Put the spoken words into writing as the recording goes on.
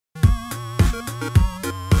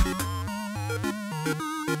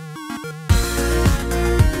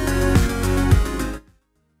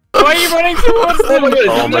running towards them.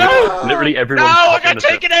 Oh my god, literally everyone. No, I got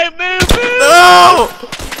taken out. Move. No!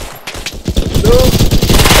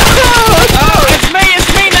 Oh, it's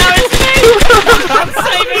me now. It's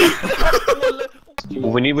me.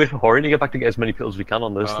 We need with Hori to get back to get as many pills as we can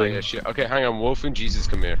on this thing. Yeah, shit. Okay, hang on. Wolf and Jesus,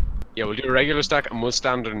 come here. Yeah, we'll do a regular stack and we'll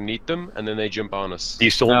stand underneath them and then they jump on us. You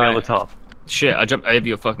still want me on the top? Shit, I jumped over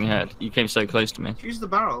your fucking head. You came so close to me. Use the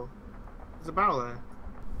barrel. There's a barrel there.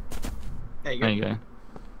 There you go. There you go.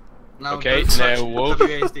 Now Okay, don't touch now Wolf,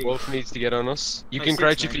 WASD. Wolf needs to get on us. You Like can 6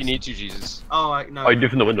 crouch if you next. need to, Jesus. Oh, no. Oh, you do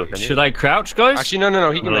from the window, can you? Should I crouch, guys? Actually, no,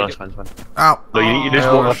 he can No, make that's it. fine, that's fine. Ow. No, you just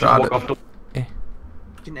Oh, walk off, shot walk it. off. You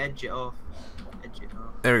can edge it off. Edge it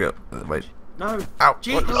off. There we go. Wait. No. Ow.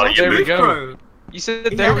 Jesus, Oh, let's there we move, go. Crow. You said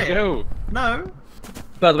He there had we it. go. No.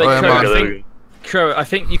 By the way, Oh, yeah, Crow, man. I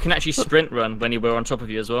think you can actually sprint run when we're on top of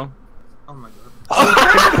you as well. Oh my god.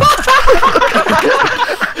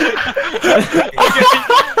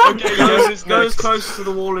 Okay, Go as close to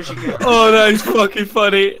the wall as you can. Oh, that is fucking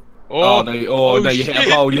funny. Oh, no, you hit a shit.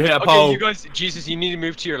 pole, you hit a Okay, pole. you guys, Jesus, you need to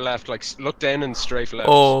move to your left, like look down and strafe left.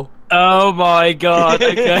 Oh. Oh my god,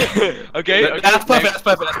 okay. Okay, That's perfect, that's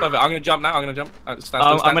perfect. I'm gonna jump now, I'm gonna jump.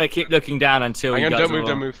 Oh, I'm gonna keep looking down until Hang you on, guys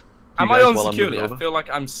don't move. Am You I guys on while I'm securely? moving I over. feel like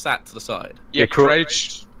I'm sat to the side. Yeah, Crow-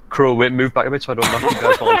 crouch. Crow, wait, move back a bit so I don't knock you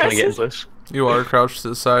guys while I'm trying to get in place. You are crouched to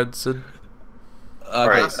the side, Sid.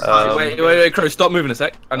 Alright, Wait, Crow, stop moving a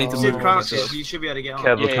sec. I need to Sid, move. crouch it. You should be able to get on.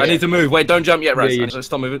 Kev, Yeah, okay. yeah. I need to move. Wait, don't jump yet, Raz. Yeah, you-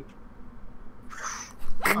 Stop moving.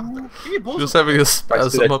 Give me balls. Just having a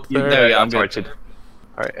spasm up there. There we go, I'm Alright, Sid.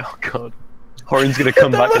 Alright, oh god. Horin's gonna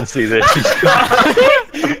come back and see this.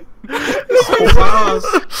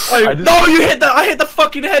 No, you hit the! I hit the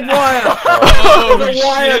fucking head wire. The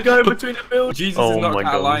wire going between the buildings. Jesus is Oh knocked my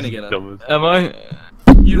out of line god, again. this is dumb as- Am I?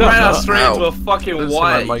 You ran out Ow. straight into a fucking This is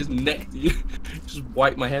wire. my You mic. just necked you. Just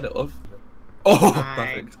wiped my head off. Oh, Nice.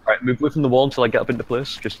 perfect. Alright, move away from the wall until I get up into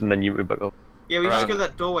place, just and then you move back up. Yeah, we just Right. go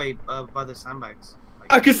that doorway by the sandbags.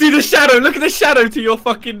 I can see the shadow. Look at the shadow to your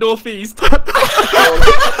fucking northeast.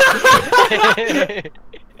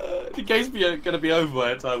 The game's gonna be over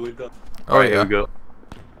by the time we're done. Oh Alright, yeah. here we go.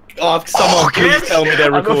 Oh, someone please tell me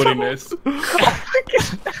they're recording this.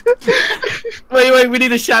 Wait, we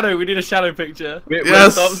need a shadow. We need a shadow picture. Wait,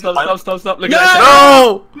 Yes. Stop. Look at that.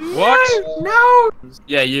 No! What? No!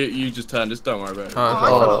 Yeah, you just turn. Just don't worry about it.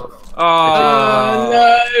 Oh. Oh,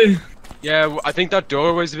 no! Yeah, I think that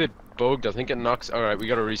doorway's a bit bugged. I think it knocks. Alright, we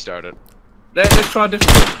gotta restart it. Let's try a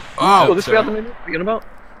different one. Oh, this sorry. way out the minute? What are you on about?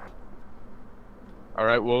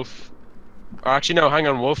 Alright, Wolf. Or actually, no, hang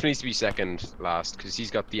on. Wolf needs to be second last because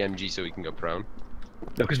he's got the MG so he can go prone. No,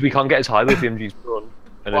 because we can't get as high with the MG's run,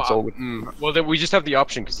 and it's all good. Well, then we just have the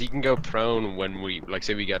option because he can go prone when we, like,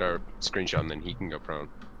 say we get our screenshot and then he can go prone.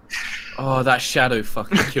 Oh, that shadow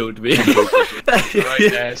fucking killed me. Right,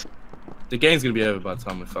 yes. The game's gonna be over by the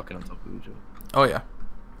time we're fucking on top of each other. Oh yeah.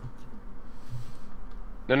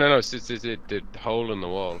 No, it's the hole in the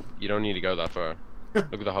wall. You don't need to go that far.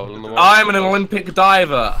 Look at the hole in the wall. I'm an Olympic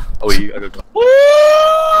diver. Oh, I got.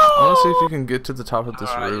 I want to see if you can get to the top of this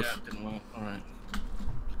roof. Yeah, didn't work. Alright.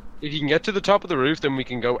 If you can get to the top of the roof, then we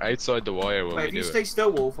can go outside the wire when Wait, if we you do stay it.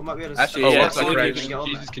 still, Wolf, I might be able to. Actually, Oh, yeah, what's it's that, like Jesus, get on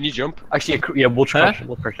Jesus, there. can you jump? Actually, yeah, we'll crouch.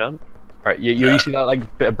 We'll crouch down. Alright, you see that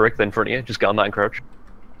like bit of brick there in front of you? Just get on that and crouch.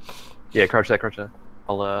 Yeah, crouch there, crouch there.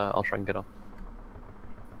 I'll try and get off.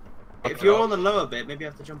 If you're on the lower bit, maybe I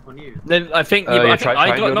have to jump on you. Then I think, Yeah, I try,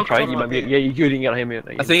 got try, knocked try. off. You might be. Yeah, you didn't get him.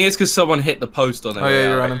 I think it's because someone hit the post on it. Oh yeah,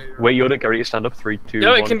 you're running. Wait, Yoda, get ready to stand up. 3, 2, No,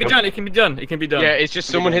 1. it can be go. done. It can be done. It can be done. Yeah, it's just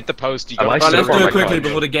someone hit the post. You Am go. I Right, still let's on do my it quickly crouch?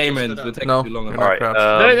 before the game ends. It'll take No. too long. You're Alright, crouched.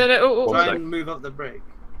 No. Oh, one Try sec. and move up the brick.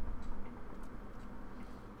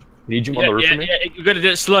 Need you jump on the roof yeah, for me? yeah, we've got to do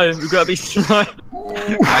it slow. We've got to be slow. I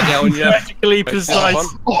get on you. Vertically precise.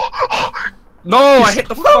 No, I hit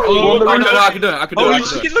the fucking Oh, wall. no, No, no, I can do it. I can do it. I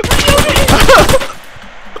can do it. look at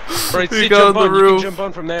Right, You sit, go jump on the on. You roof. can jump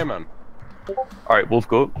on from there, man. Alright, Wolf,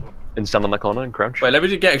 go and stand on that corner and crouch. Wait, let me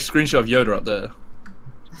just get a screenshot of Yoda up there.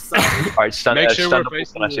 Alright, stand, Make sure stand we're up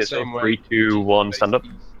facing when I the say so. same way. 3, 2, 1, stand up.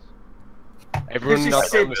 Everyone This is knock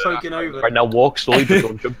Sid down poking over. Alright, now walk slowly, but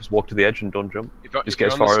don't jump. Just walk to the edge and don't jump. Just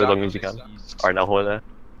get as far as long as you can. Alright, now hold there.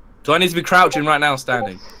 Do I need to be crouching right now,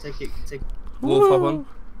 standing? Take it. Wolf hop on.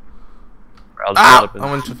 I'll Ah! just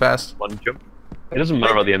I went too fast. one jump. It doesn't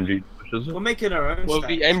matter about the MG, does it? We're making our own. Well, stack.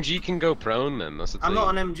 the MG can go prone then. That's the thing. I'm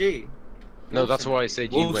not an MG. No, that's why I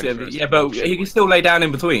said you Wolf's went yeah, first. yeah, but he can still lay down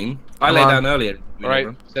in between. I Come lay on. down earlier. All right,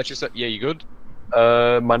 set yourself. Yeah, you good?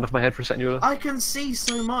 Mind off my head for a second, Yoda. I can see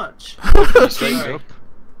so much. Straight Sorry. up.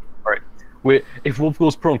 Wait, if Wolf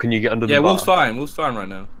goes prone, can you get under the Yeah, bar? Wolf's fine. Wolf's fine right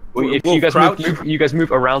now. Wait, if Wolf, you guys crouch. you guys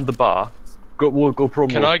move around the bar. We'll go prone.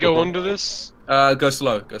 Can Wolf, I go prone. under this? Go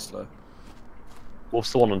slow. Go slow.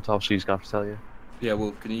 Wolf's the one on top, so he's gonna have to tell you. Yeah,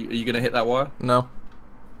 well, are you gonna hit that wire? No.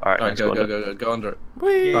 Alright, Alright, go under it.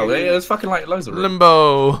 Whee! Oh, there's fucking like loads of room.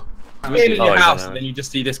 Limbo. You're in Oh, your yeah, house, no. and then you just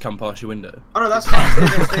see this come past your window. Oh no, that's fine. Stay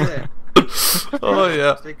there, stay there. Oh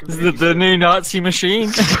yeah. Stay This is the new Nazi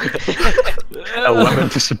machine. A weapon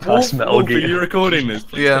to surpass Metal Wolf, are Gear. you recording this?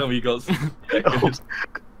 Please Yeah. tell me you got some...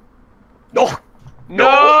 No!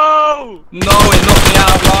 No! No, it knocked me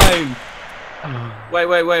out of line! Wait.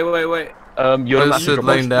 You're I not said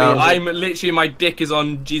laying down. I'm literally, my dick is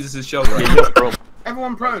on Jesus' shoulder.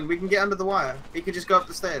 Everyone prone. We can get under the wire. We can just go up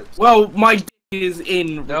the stairs. Well, my dick is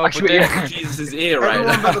in No, but then- Jesus' ear right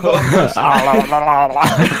Everyone but the now. bottom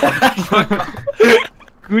person.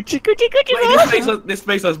 Gucci. Wait, this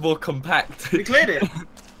makes us more compact. We cleared it.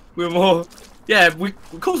 We're more... Yeah,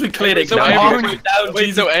 of course we cleared it. So now. everyone, Down wait,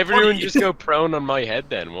 Jesus' so everyone body. just go prone on my head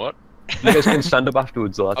then? What? You guys can stand up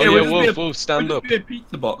afterwards, though. Oh Yeah, yeah, we'll just Wolf, be Wolf, stand We'll up. just be a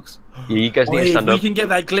pizza box. Yeah, you guys need to If stand we up. can get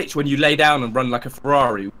that glitch when you lay down and run like a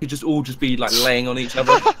Ferrari, we could just all just be like laying on each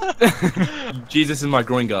other. Jesus is my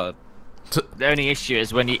groin guard. The only issue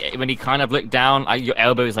is when you kind of look down, your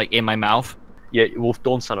elbow is like in my mouth. Yeah, Wolf,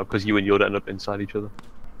 don't stand up because you and Yoda end up inside each other.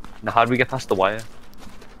 Now, how do we get past the wire?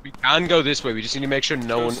 We can go this way. We just need to make sure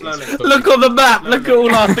no Go one. slowly. Look on the map. Look at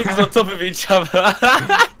all our things on top of each other.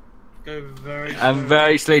 Go very. I'm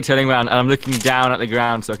very slowly turning around and I'm looking down at the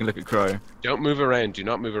ground so I can look at Crow. Don't move around. Do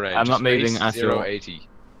not move around. I'm Just not moving face at 0, all. 80.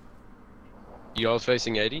 You all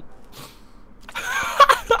facing 80?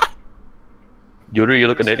 Yoda, you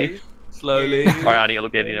looking at 80? Slowly. Alright, I need to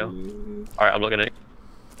look at 80 now. Alright, I'm looking at 80.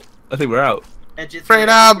 I think we're out. Edge it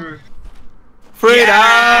Freedom! through. Freedom!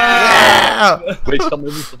 Yeah! Wait, stop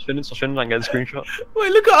moving, stop spinning, I can get a screenshot.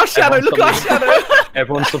 Wait, look at our shadow. Everyone Look at our stop shadow.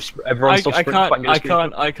 Everyone stop spinning, so I can get a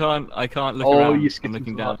screenshot. I can't look Oh, around. you I'm skipped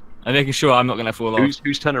looking into down. I'm making sure I'm not gonna fall off.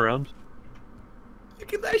 Who's turning around?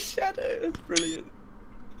 Look at that shadow. That's brilliant.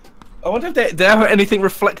 I wonder if they have anything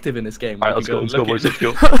reflective in this game. Alright, let's go, boys, let's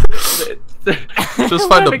go. Just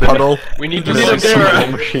find a puddle. We need to Need a look- mirror.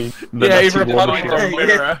 Machine. Yeah, even a puddle machine. or a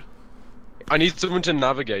mirror. I need someone to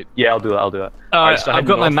navigate. Yeah, I'll do it. Alright, so I've head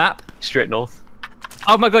got my north, map. Straight north.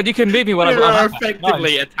 Oh my god, you can move me while We're I'm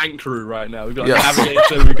effectively a tank crew right now. We've got Yes. a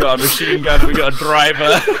navigator, we've got a machine gun, we've got a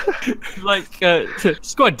driver.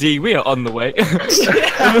 Squad D, we are on the way.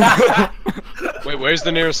 Wait, where's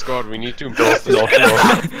the nearest squad? We need to North, improve this. north.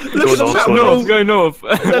 Look at the map, we're all Go north.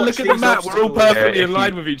 look at the map, we're all perfectly Yeah, in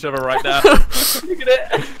line with each other right now. Look at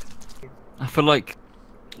it. I feel like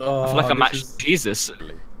Oh, I matched Jesus.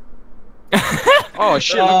 Oh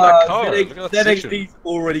shit, look at that car. Look at that section. NXT's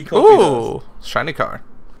already copied us. Ooh, shiny car.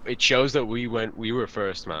 It shows that we were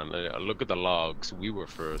first, man. Look at the logs. We were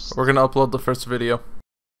first. We're gonna upload the first video.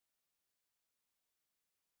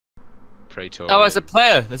 Praetor. Oh, there's a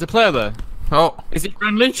player. There's a player there. Oh, Is he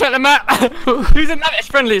friendly? Check the map. Who's in that? It's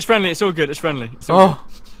friendly. It's friendly. It's all good. It's friendly. It's all oh,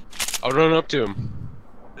 I'll run up to him.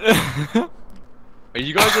 good. Are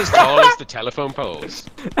you guys as tall as the telephone poles?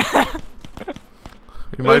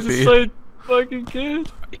 you might This be. is so fucking good.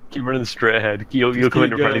 Keep running straight ahead. You'll come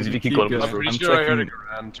in keep front of going, you if you keep keep going. going. I'm pretty I'm sure I heard a checking.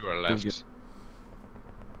 grand to our left. good.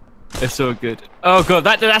 It's so good. Oh god,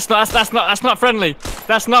 that's not friendly.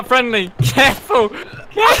 That's not friendly. Careful.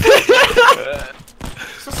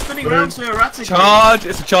 Stop spinning around so erratically. Charge!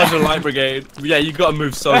 It's a charge of the light brigade. Yeah, you gotta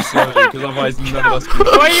move so slowly because otherwise none of us can.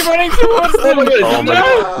 Why are you running towards them? Oh my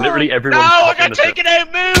god, literally everyone. No, I got taken out.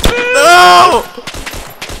 Move! No!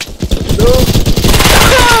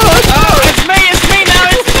 Oh, it's me now,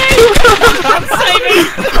 it's me! I'm saving!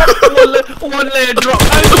 One layer drop.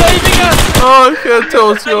 I'm saving us! Oh, I can't tell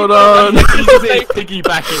what's going on. Jesus is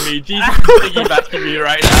piggybacking me. Jesus is piggybacking me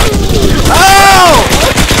right now. Oh!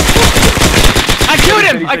 I killed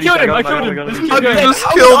him! I killed him! You just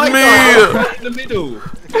killed me! Right in the middle.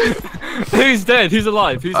 Who's dead? Who's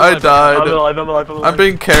alive? Who's I alive? died. I'm alive. I'm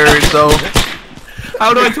being carried though.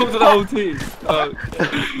 How do I talk to the whole team? Oh.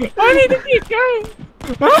 I need to keep going!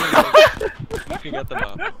 Looking at the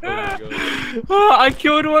map. Oh my god. Oh, I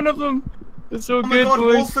killed one of them! It's so Oh my good, god,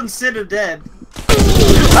 boys. Wolf and Sid are dead.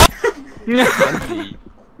 Andy,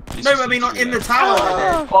 No, I mean not in the tower. They're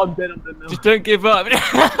dead. Oh, I'm dead now. Just don't give up.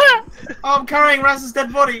 Oh, I'm carrying Raz's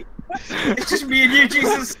dead body. It's just me and you,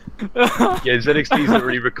 Jesus. Yeah, ZXT's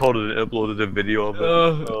already recorded and uploaded a video of it.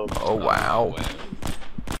 Oh wow.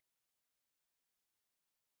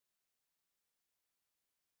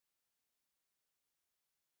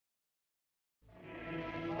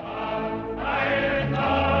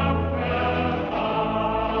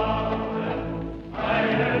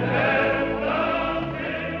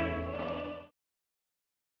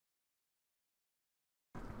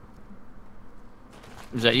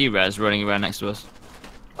 Is that you, Raz, running around next to us?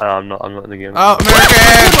 I'm not in the game. Oh,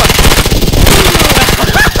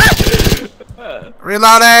 American!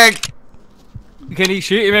 Reloading! Can you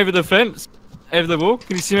shoot him over the fence? Over the wall?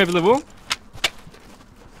 Can you see him over the wall?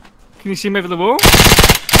 Can you see him over the wall?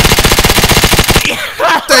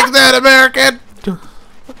 Take that, American!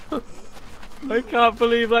 I can't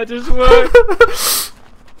believe that just worked.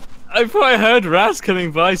 I thought I heard Raz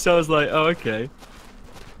coming by, so I was like, oh, okay.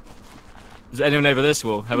 Is there anyone over this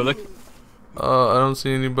wall? Have a look. I don't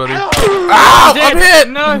see anybody. Ow! I'm hit!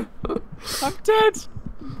 No! I'm dead!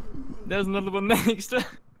 There's another one next.